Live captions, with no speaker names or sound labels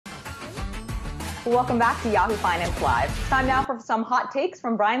Welcome back to Yahoo Finance Live. Time now for some hot takes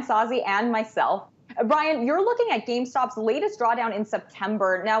from Brian Sozzi and myself. Brian, you're looking at GameStop's latest drawdown in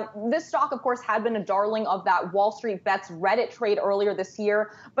September. Now, this stock, of course, had been a darling of that Wall Street Bets Reddit trade earlier this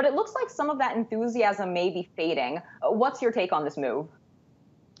year, but it looks like some of that enthusiasm may be fading. What's your take on this move?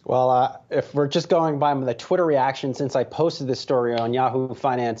 Well, if we're just going by the Twitter reaction since I posted this story on Yahoo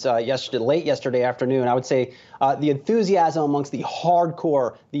Finance late yesterday afternoon, I would say the enthusiasm amongst the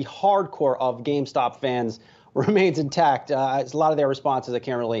hardcore of GameStop fans remains intact. A lot of their responses I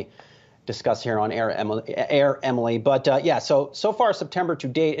can't really discuss here on air, Emily. But yeah, so far September to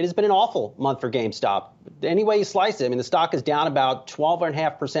date, it has been an awful month for GameStop. Any way you slice it, I mean, the stock is down about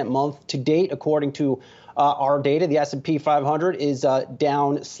 12.5% month to date, according to our data. The S&P 500 is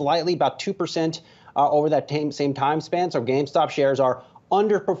down slightly, about 2% over that same time span. So GameStop shares are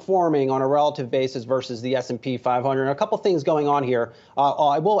underperforming on a relative basis versus the S&P 500. And a couple things going on here.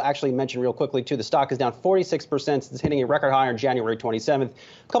 I will actually mention real quickly, too, the stock is down 46% since hitting a record high on January 27th.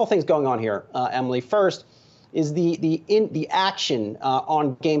 A couple things going on here, Emily. First is the action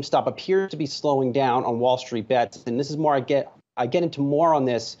on GameStop appears to be slowing down on Wall Street Bets. And this is more, I get into more on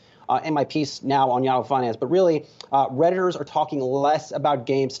this in my piece now on Yahoo Finance. But really, Redditors are talking less about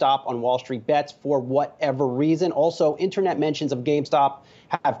GameStop on Wall Street Bets for whatever reason. Also, internet mentions of GameStop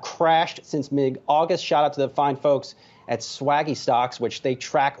have crashed since mid-August. Shout out to the fine folks at Swaggy Stocks, which they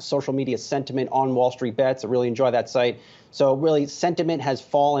track social media sentiment on Wall Street Bets. I really enjoy that site. So really, sentiment has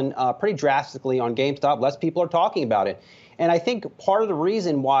fallen pretty drastically on GameStop. Less people are talking about it. And I think part of the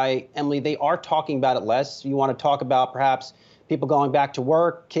reason why, Emily, they are talking about it less, you want to talk about perhaps people going back to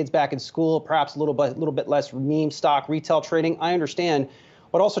work, kids back in school, perhaps a little bit less meme stock retail trading. I understand.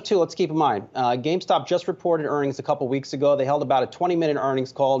 But also, too, let's keep in mind, GameStop just reported earnings a couple weeks ago. They held about a 20-minute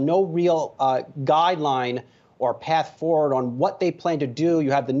earnings call. No real guideline or path forward on what they plan to do.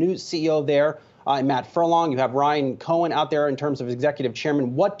 You have the new CEO there, Matt Furlong. You have Ryan Cohen out there in terms of executive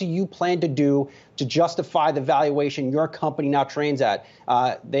chairman. What do you plan to do to justify the valuation your company now trades at?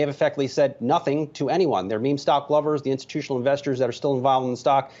 They have effectively said nothing to anyone. They're meme stock lovers, the institutional investors that are still involved in the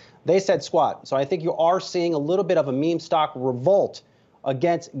stock. They said squat. So I think you are seeing a little bit of a meme stock revolt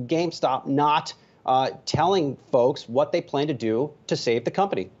against GameStop not telling folks what they plan to do to save the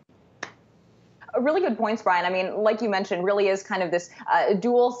company. Really good points, Brian. I mean, like you mentioned, really is kind of this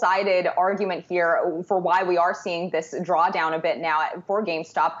dual-sided argument here for why we are seeing this drawdown a bit now for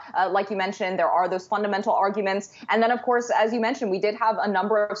GameStop. Like you mentioned, there are those fundamental arguments. And then, of course, as you mentioned, we did have a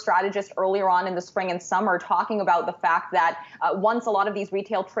number of strategists earlier on in the spring and summer talking about the fact that once a lot of these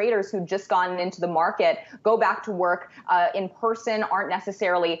retail traders who've just gotten into the market go back to work in person, aren't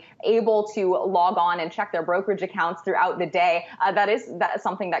necessarily able to log on and check their brokerage accounts throughout the day, that is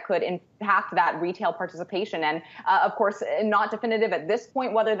something that could impact that retail participation. And of course, not definitive at this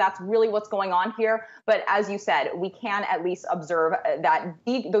point whether that's really what's going on here. But as you said, we can at least observe that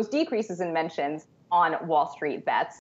those decreases in mentions on Wall Street Bets.